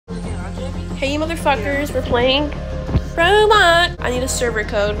Hey, you motherfuckers, we're playing Roblox. I need a server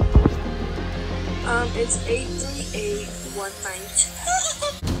code. It's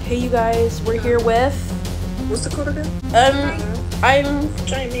 83819. Hey, you guys, we're here with. What's the code again? I'm.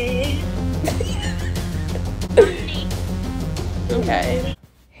 Jamie. Okay.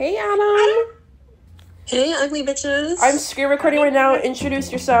 Hey, Adam. Hey, ugly bitches. I'm screen recording right now. Introduce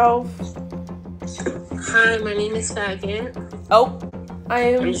yourself. Hi, my name is Faggot. Oh,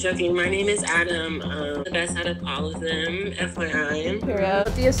 I'm joking. My name is Adam. The best out of all of them, FYI. Here,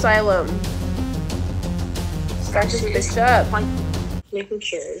 the asylum. Start this bitch up. Making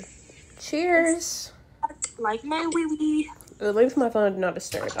sure. Cheers. Like my wee wee. Let me put my phone on do not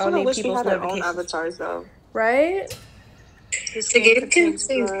disturb. I don't need people's notifications. Avatars though. Right? The game contains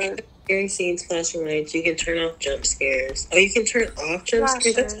scary scenes, flashing lights. You can turn off jump scares. Oh, you can turn off jump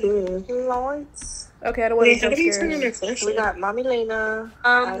scares? That's cool. Lights. Okay, I don't want to jump How do you turn on scares. our flashlight? We got Mommy Lena.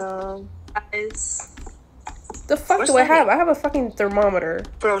 Guys. The fuck do I have? I have a fucking thermometer.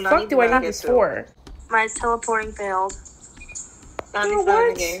 Bro, The fuck do I need this for? My teleporting failed. Bro,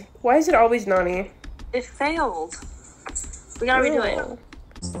 what? Why is it always Nani? It failed. We gotta redo it.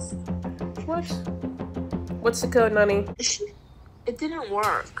 What? What's the code, Nani? It didn't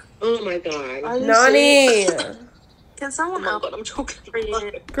work. Oh my god. Nani! Can someone else? I'm choking.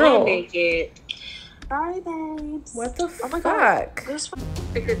 Girl. I'll make it. Sorry, babes. What the Oh my fuck? god. This one.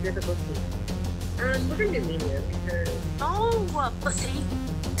 Bigger difficulty. We're gonna do medium because. No, pussy.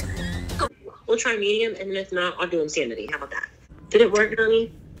 We'll try medium, and if not, I'll do insanity. How about that? Did it work,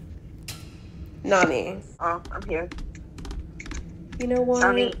 Nani? Nani. Oh, I'm here. You know what?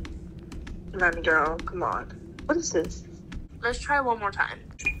 Nani girl, come on. What is this? Let's try one more time.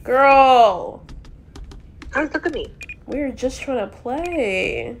 Girl. Guys, look at me. We're just trying to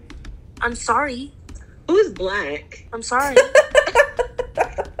play. I'm sorry. Who is black? I'm sorry.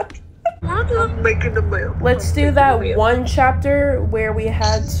 I'm making the mail. Let's do that one chapter where we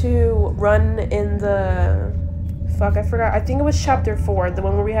had to run in the... Fuck, I forgot. I think it was chapter 4. The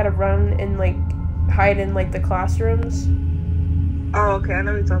one where we had to run and, like, hide in, like, the classrooms. Oh, okay. I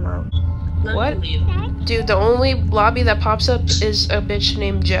know what you're talking about. What? Dude, the only lobby that pops up is a bitch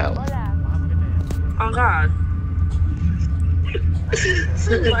named Joe. Oh, God.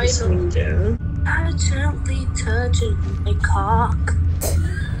 Joe. I gently touching my cock.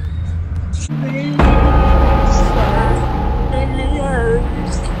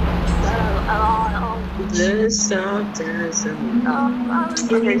 This song doesn't.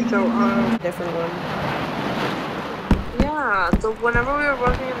 Okay, so Different one. Yeah, so whenever we were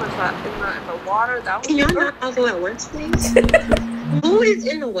working in the water, that was. Can y'all not all go at once, please? Who is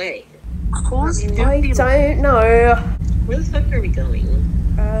in the way? Who's I don't know. Where the fuck are we going?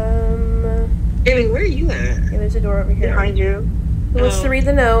 I mean, where are you at? Yeah, there's a door over here. Behind you. Who wants to read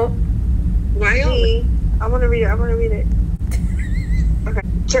the note? Why y'all? Me. I want to read it. Okay.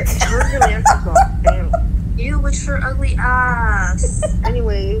 Turn your lanterns off. Damn. You with your ugly ass.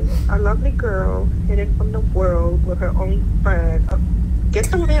 Anyways, a lovely girl hidden from the world with her only friend. Get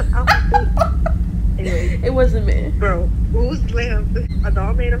the lamp out of my face. Anyway. It wasn't me. Bro, whose lamp? A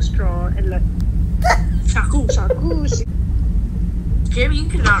doll made of straw and let. Shaku. Jimmy, you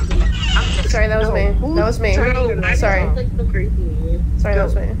cannot read. Sorry, that was me. That was me. Sorry. Sorry, that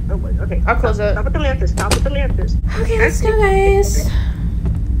was me. Oh, okay. I'll close it. Stop with the lanterns. Okay, let's go, guys.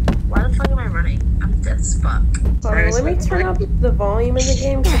 Why the fuck am I running? I'm dead as fuck. Let me turn up the volume in the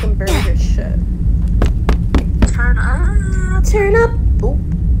game so I can barely hear shit. Turn up. Turn up. Oh.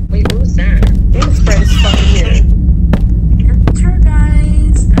 Wait, what was that? This friend's fucking here. Enter,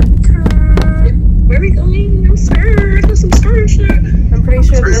 guys. Enter. Where are we going? I'm scared. There's some scary shit. I'm pretty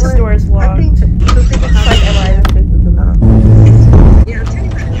sure this door is locked. It's like I lied. Yeah, I'm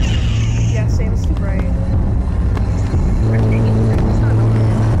telling you. Yeah, Sam's too bright.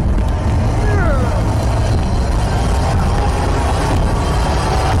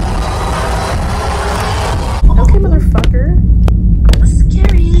 Okay, motherfucker.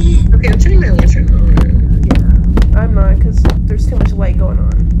 Scary. Okay, I'm turning my lantern on. Yeah, I'm not, because there's too much light going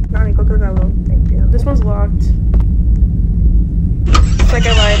on. Nani, go through that room. Thank you. This one's locked. It's like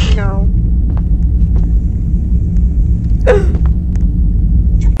I lied. No.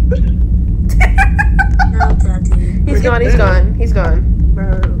 No, Daddy. He's gone.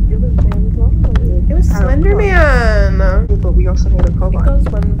 Bro, it was Slender Man. But we also made a cobalt. It goes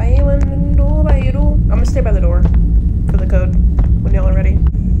one by one and two by two. I'm gonna stay by the door for the code when y'all are ready.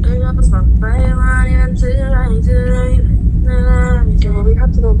 Yeah, well, we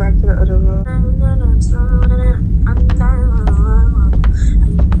have to go back to the other room.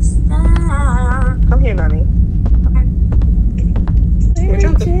 Come here, Nani. Okay. We're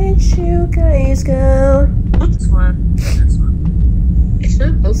jumping. did you guys go? This one. This one. It's not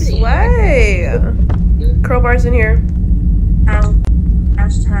open. Slay. Crowbars in here.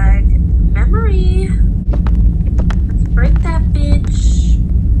 Hashtag memory. Let's break that bitch.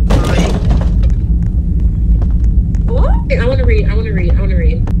 What? I want to read.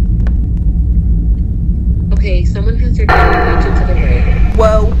 Okay, someone has their attention to the right.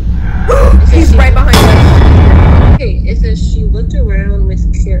 Whoa. He's right behind us. Okay, it says she looked around with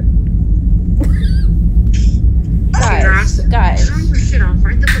fear. Guys. Turn your shit off.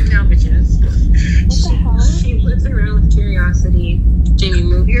 Write the book down, bitches. What the hell? She looked around with curiosity. Jamie,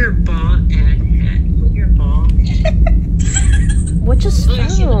 move your ball and head. Move your ball. What just fell? I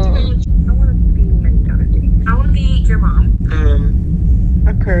want to be many kind of things. I want to be your mom.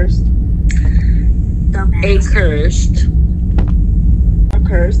 Accursed. Accursed.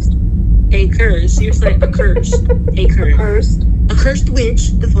 Accursed. Accursed. You're saying accursed. Accursed. Accursed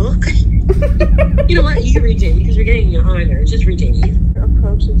witch. The fuck? You know what? You can read Jamie because you're getting your honor. Just read Jamie.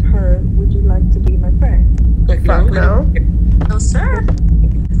 Approaches her. Would you like to be my friend? Like, Fuck no. No, sir.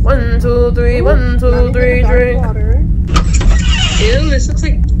 1, 2, 3. 1, 2, 3. Drink. Water. Ew, this looks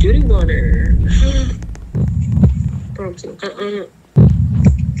like duty water.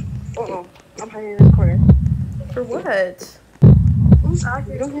 Uh-oh. I'm hiding in the corner. For what? Who's out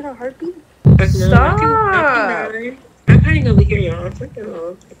here? You don't hear a heartbeat? Stop. I'm hiding over here, y'all. Fuck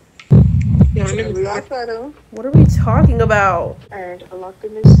y'all. Yeah, I'm in the What are we talking about? And a locked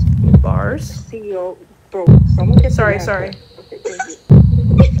in this Bars? CEO. Bro, someone get Sorry. Okay, thank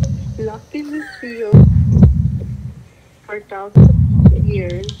you. Locked in this field for thousands of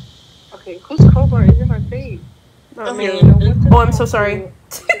years. Okay, whose crowbar is in my face? Not me. Oh, I'm so sorry.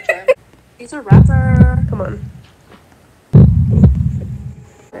 He's a rapper. Come on.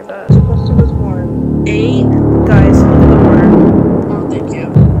 Supposed to was born. 8. Guys, look at the water. Oh, thank you.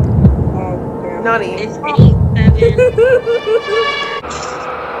 Oh, damn. Naughty. It's 8, 7.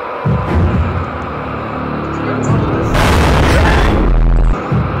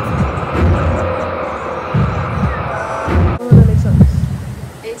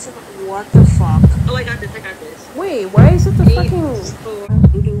 What the fuck? Oh, I got this. Wait, why is it the fucking...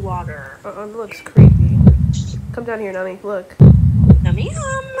 Voodoo water. It looks creepy. Come down here, Nani. Look. Yummy.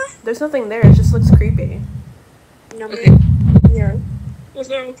 There's nothing there. It just looks creepy. Yummy. Yeah. Let's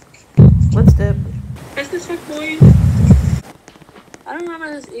go. Let's dip. That's this fuck boy. I don't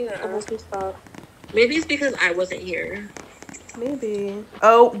remember this either. Maybe it's because I wasn't here. Maybe.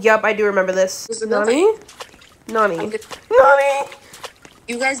 Oh, yep, I do remember this. Nani? Nani.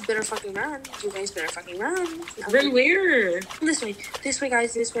 You guys better fucking run. Run where? This way,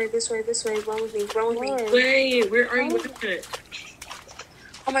 guys. This way. Run with me. Wait, where are you at?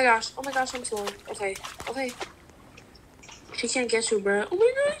 Oh my gosh, I'm slow. Okay. She can't get you, bro. Oh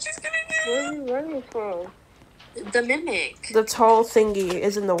my god, she's gonna get you. Where are you running from? The mimic. The tall thingy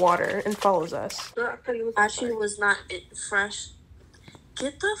is in the water and follows us. Actually was not fresh.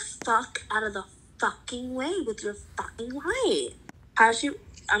 Get the fuck out of the fucking way with your fucking light.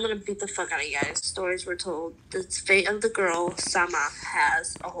 I'm gonna beat the fuck out of you guys. Stories were told. The fate of the girl, Sama,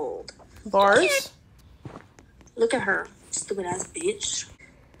 has a hold. Bars? Look at her. Stupid ass bitch.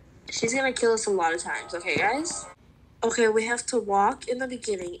 She's gonna kill us a lot of times, okay, guys? Okay, we have to walk in the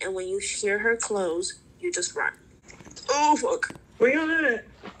beginning, and when you hear her close, you just run. Oh, fuck. Where you at?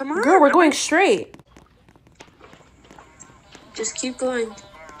 Come on. Girl, we're going straight. Just keep going.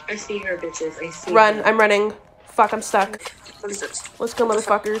 I see her, bitches. I see Run. her. I'm running. Fuck, I'm stuck. What is this? Let's go,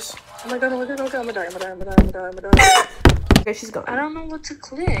 motherfuckers. Oh my god, I'm gonna die. Okay, she's gone. I don't know what to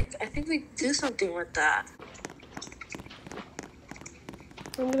click. I think we do something with that.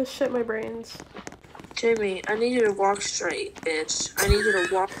 I'm gonna shit my brains. Jamie, I need you to walk straight, bitch. I need you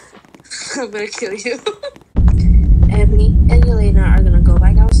to walk. I'm gonna kill you. Ebony and Yelena are gonna go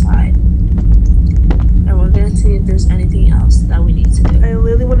back outside. And we're gonna see if there's anything else that we need to do. I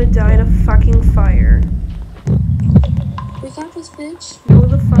literally want to die in a fucking fire. We got this, bitch. Where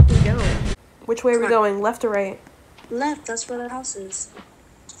the fuck are we going? Which way are we going? Left or right? Left, that's where the house is.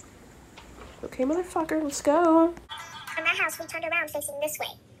 Okay, motherfucker, let's go. From that house, we turned around facing this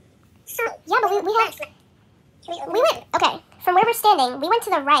way. So, yeah, but we went, okay, from where we're standing, we went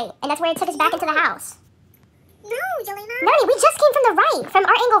to the right, and that's where it took us back into the house. No, Jelena. Nani, we just came from the right, from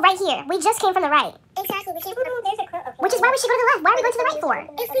our angle right here. We just came from the right. Exactly, we came from the right. Which is why we should go to the left. Why are we going to the right for?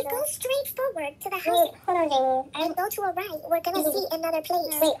 If we go straight forward to the house and go to a right, we're going to see another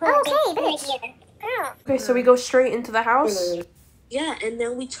place. Okay, bitch. Girl. Okay, so we go straight into the house? Yeah, and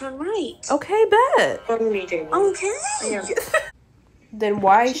then we turn right. Okay, bet. Okay. Then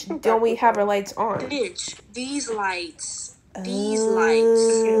why don't we have our lights on? Bitch, these lights these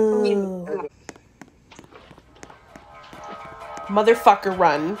lights. Oh. Motherfucker,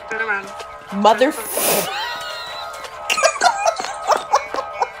 run. Turn around.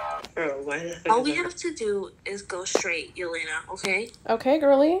 Bro, why the fuck All is we that? have to do is go straight, Yelena, okay? Okay,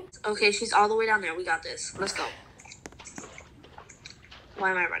 girly. Okay, she's all the way down there. We got this. Let's go.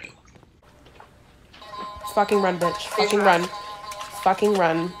 Why am I running? Fucking run, bitch. Fucking run. Fucking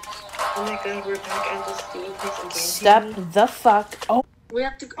run. Oh my god, we're back at the steam place again. Step the fuck. Oh. We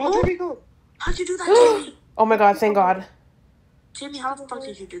have to go. Oh, there we go. How'd you do that, Jamie? Oh my god, thank god. Jamie, how the fuck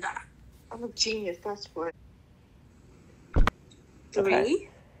did you do that? I'm a genius, that's what. Okay. 3,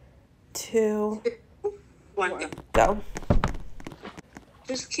 2, 1, go. go.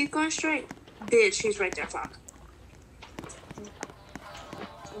 Just keep going straight. Bitch, she's right there, fuck.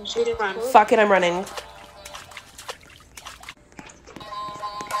 She didn't run. Fuck it, I'm running.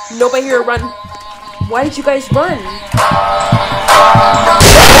 Nobody here, run. Why did you guys run?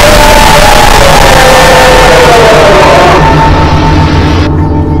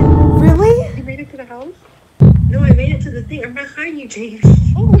 Really? You made it to the house? No, I made it to the thing. I'm behind you, James.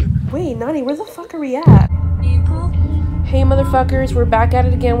 Wait, Nani, where the fuck are we at? People? Hey, motherfuckers, we're back at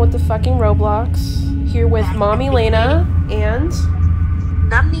it again with the fucking Roblox. Here with Mommy Lena and...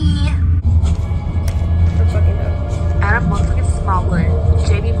 Nani. Her fucking name. Adam motherfucking Smallwood.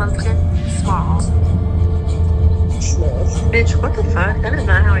 JB motherfucking Smalls. Bitch, what the fuck? That is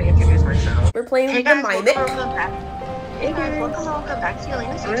not how I introduce myself. We're playing Hey the guys, Mimic. welcome back. Hey guys, Welcome back to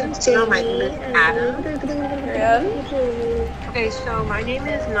Yelena's I'm YouTube channel. My name is Adam. And Okay, so my name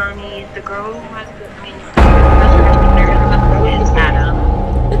is Nani. The girl who has the name is Adam.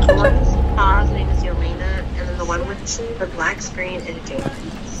 The one whose name is Yelena, and then the one with the black screen is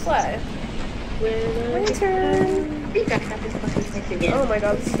James. play. My turn. You guys have this fucking place again. Oh my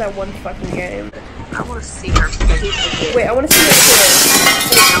god, this is that one fucking game. I want to see her face. Wait, I want to see your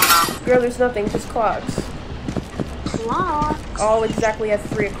No, Girl, there's nothing, just clocks. Clocks. All exactly at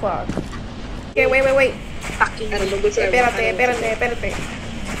 3 o'clock. Okay, wait. Fucking. Espérate.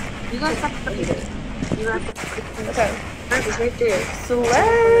 You guys have to. You guys have to. Okay. It's right there.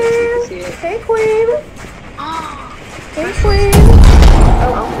 Slay. Hey, queen. Oh. Hey, queen.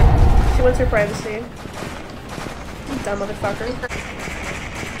 Oh, she wants her privacy. You dumb motherfucker.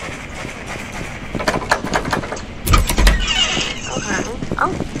 Okay.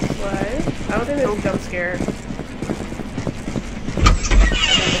 Oh. What? I don't think there's a jump scare. And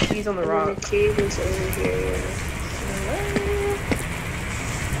then the keys on the rock. The key is over here.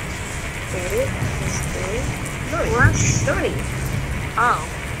 Got it. Nice. Nani. Oh.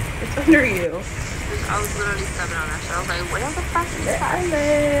 It's under you. I was literally stepping on that shit. I was like, where the fuck is that?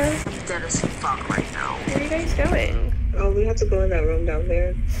 Hello. I'm dead as fuck right now. Where are you guys going? Oh, we have to go in that room down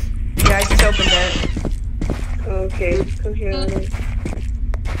there. Yeah, I just opened it. Okay, come here. Okay.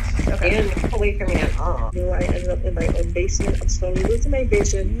 And get away from me at all. I ended up in my own basement. I'm slowly losing my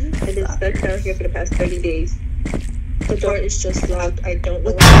vision. I've been stuck down here for the past 30 days. The door is just locked. I don't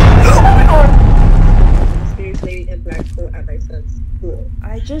know why. Mysterious lady in black coat at my son's school.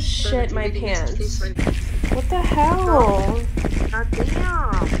 I just shit my pants. What the hell? God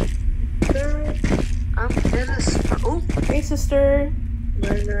damn. Girl, I'm dead as fuck. Oh. Hey, sister.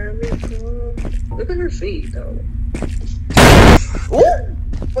 look at her feet, though. Ooh!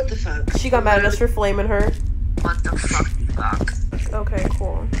 What the fuck? She got mad at us for flaming her. What the fuck? Okay,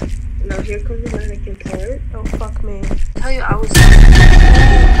 cool. Now here comes the mannequin part. Oh, fuck me. Tell you I was.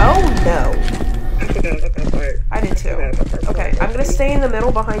 Oh, no. I forgot about that part. I did too. forgot about that Okay, part. I'm gonna stay in the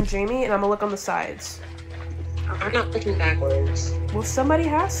middle behind Jamie, and I'm gonna look on the sides. I'm not looking backwards. Well, somebody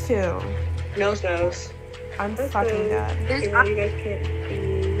has to. Nose. I'm fucking dead. Okay, now you guys can't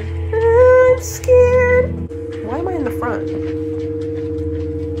see. I'm scared. Why am I in the front?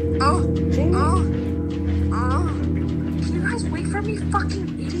 Oh. Jamie. Can you guys wait for me,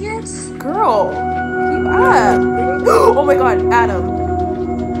 fucking idiots? Girl, keep up. Oh my god, Adam.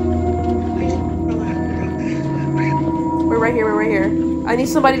 We're right here. I need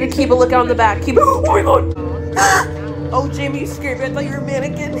somebody to keep a lookout on the back. Oh my god. Oh, Jamie, you scared me. I thought you were a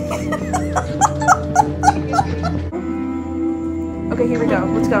mannequin. Okay, here we go.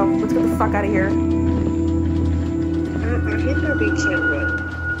 Let's go. Let's get the fuck out of here. I hate that we can't run.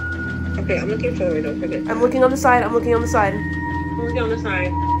 Okay, I'm looking forward, don't forget. I'm looking on the side. I'm looking on the side.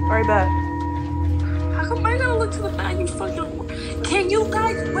 Alright, bet. How come I gotta look to the back? You fucking. Can you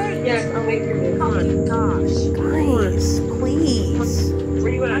guys wait? Yes, I'll wait for you. Come Oh on. my gosh. Guys, please.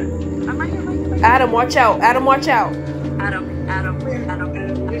 Where you at? I'm right here. Adam, watch out. Adam.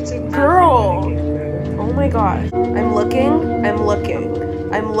 Girl. Oh my god. I'm looking.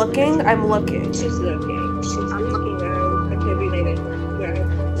 She's looking. She's looking out. Okay,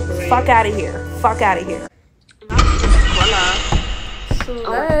 Fuck out of here. Fuck out of here.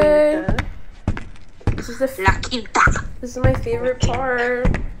 Slay. This is this is my favorite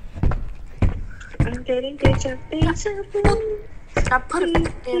part. I'm getting deja vu. Stop putting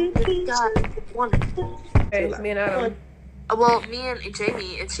it in the god one. Okay, it's me and Adam. Well, me and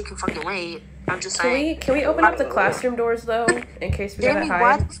Jamie, if she can fucking wait. I'm just saying. Can we open up the classroom doors though, in case we Jamie, gotta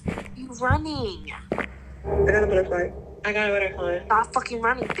why hide? are you running? I got a butterfly. Stop fucking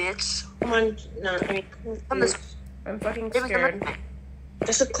running, bitch. Come on, no, I mean, Come this. I'm fucking Jamie, come scared. this way.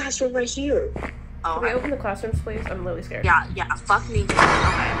 there's a classroom right here. Oh, Can we open the classrooms, please? I'm literally scared. yeah, fuck me. Okay.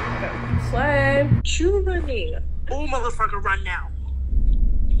 Go. Slay. You running. Oh, motherfucker, run now.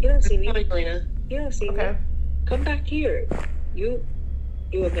 You don't see me, Elena. You don't see Okay. me. Come back here. You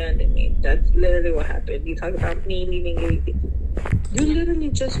abandoned me. That's literally what happened. You talk about me leaving you. You literally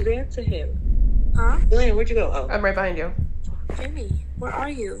just ran to him. Huh? Elena, where'd you go? Oh. I'm right behind you. Jamie, where are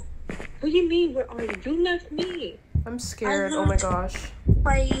you? What do you mean? Where are you? You left me. I'm scared. Oh my gosh.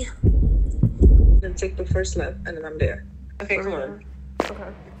 Bye. Then take the first left, and then I'm there. Okay, come on.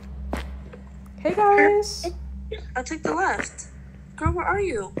 Okay. Hey guys. I took the left. Girl, where are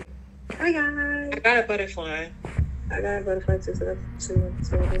you? Hi guys. I got a butterfly. Too. So that's two.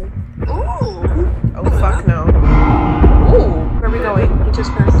 Ooh. Oh fuck no. Ooh. Where are we going? You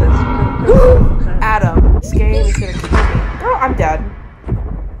just passed us. Adam. This game is gonna kill me. Girl, I'm dead.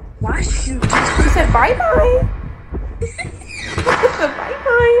 Why you He said bye bye. He said bye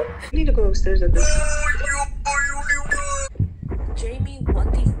bye. You need to go upstairs at this. Jamie,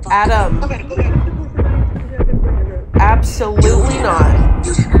 what the fuck? Adam. Okay. Absolutely not.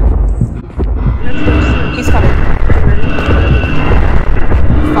 He's coming.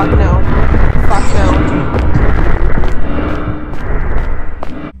 Fuck no. Fuck no.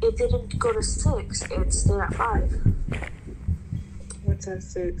 It didn't go to 6. It stayed at 5. What's at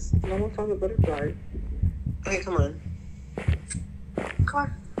 6? No one found the butterfly. Okay, come on. Come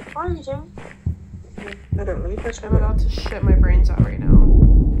on. Where are you, Jamie? I don't. Let me touch I'm about to shit my brains out right now.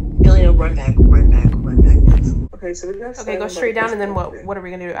 Elena, run back. Okay, so we got. Okay, go straight down, and then what are we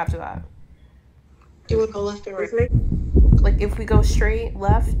gonna do after that? You would go left or right? Like if we go straight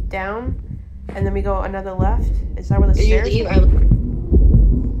left down, and then we go another left. Is that where the stairs?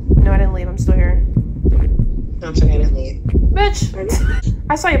 No, I didn't leave. I'm still here. No, I'm sorry, I didn't leave. Bitch!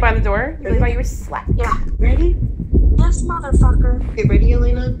 I saw you by the door. You thought you were slack. Yeah. Ready? Yes, motherfucker. Okay, ready,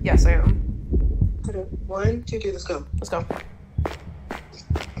 Elena? Yes, I am. 1, 2, 3, let's go. Let's go.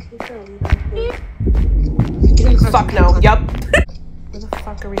 Get in the classroom. Fuck no. Yup. Where the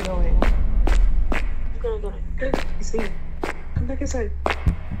fuck are we going? I'm gonna get it. You see him. Come back inside.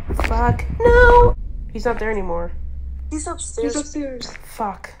 Fuck no. He's not there anymore. He's upstairs. He's upstairs.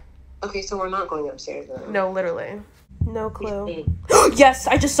 Fuck. Okay, so we're not going upstairs then. No, literally. No clue. Yes,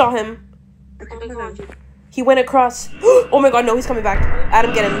 I just saw him. Oh my god. He went across. Oh my god, no, he's coming back.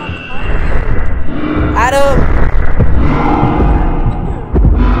 Adam, get him. Adam.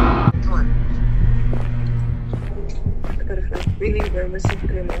 Come on. I gotta find. Really, we're missing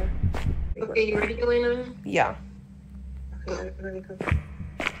 3 more. Okay, you ready, Elena? Yeah. Okay, let me come.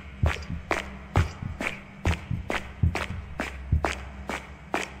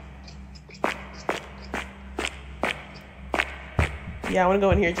 Yeah, I want to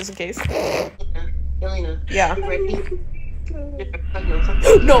go in here just in case. Elena. Yeah. You ready?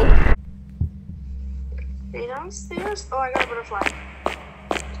 No. Are you downstairs? Oh, I got a butterfly.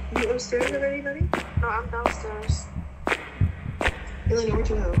 You upstairs already, buddy? No, I'm downstairs. Elena, where'd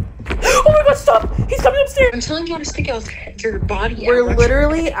you go? Oh my god, stop! He's coming upstairs! I'm telling you to stick out your body. We're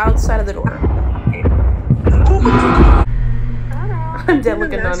literally outside of the door. I'm dead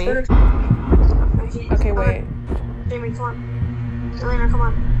looking, Nani. Okay, wait. Jamie, come on. Elena, come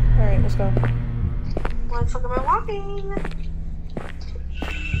on. Alright, let's go. Why the fuck am I walking?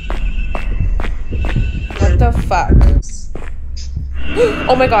 What the fuck?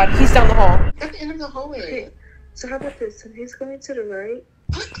 Oh my god, he's down the hall. At the end of the hallway. Okay, so how about this? So he's going to the right.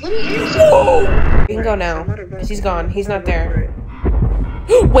 We can go now. Because he's gone. He's not there.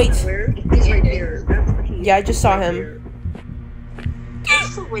 Wait! Where? He's right there. That's the key. Yeah, I just saw him.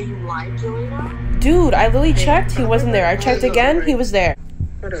 That's the way you lied, Juliana. Dude, I literally checked. He wasn't there. I checked again. He was there.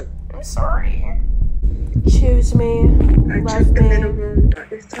 Hold up. I'm sorry. Choose me. I Love checked the middle me. room.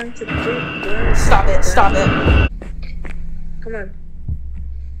 It's time to do. Stop it. Stop it. Come on.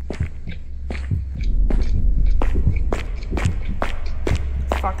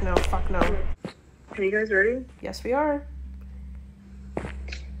 Fuck no. Fuck no. Are you guys ready? Yes, we are.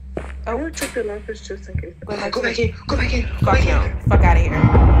 I want to check the lockers just in case. Go back Go back in. Go back in. Go Fuck back no. in. Fuck out of here.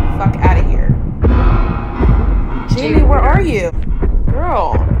 Fuck out of here. Jamie, where are you?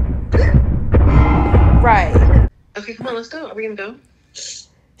 Girl. Okay, come on, let's go. Are we gonna go?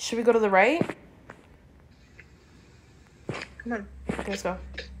 Should we go to the right? Come on. Okay, let's go.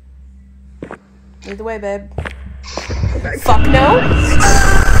 Lead the way, babe. Fuck no!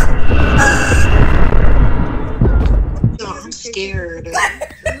 No, I'm scared.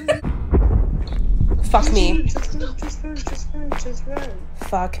 Fuck me. Just run.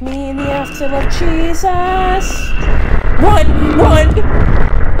 Fuck me in the ass, I love Jesus. Run! Run!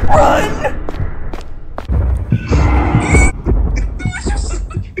 Run!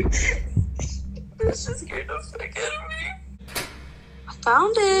 This just scared the fuck out of me. I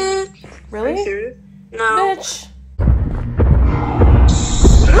found it. Are you Really? serious? No. Bitch.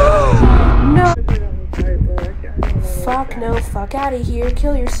 No. Fuck no, fuck out of here.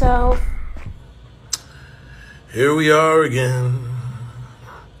 Kill yourself. Here we are again.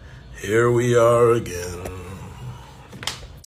 Here we are again.